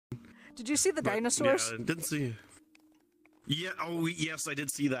Did you see the dinosaurs? Yeah, didn't see. Yeah. Oh, yes, I did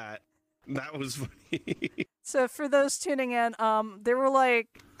see that. That was funny. So for those tuning in, there were like,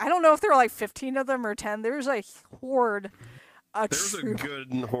 I don't know if there were like 15 of them or 10. There was a horde. There's a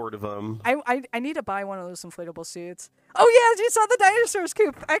good horde of them. I need to buy one of those inflatable suits. Oh yeah, you saw the dinosaurs,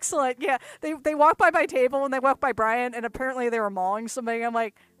 Coop. Excellent. Yeah, they walked by my table and they walked by Brian, and apparently they were mauling somebody. I'm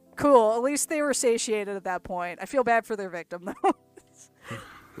like, cool. At least they were satiated at that point. I feel bad for their victim though.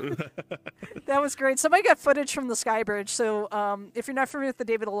 That was great. Somebody got footage from the Sky Bridge. So if you're not familiar with the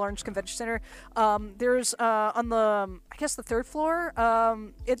David Lawrence Convention Center, there's on the, I guess the third floor,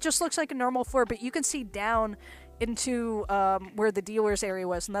 it just looks like a normal floor, but you can see down into where the dealer's area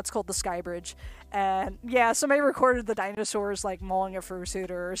was, and that's called the Sky Bridge. And yeah, somebody recorded the dinosaurs like mauling a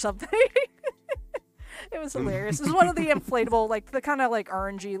fursuit or something. It was hilarious. This is one of the inflatable, like the kind of like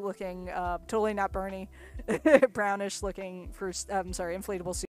orangey looking, totally not Bernie, brownish looking inflatable suit.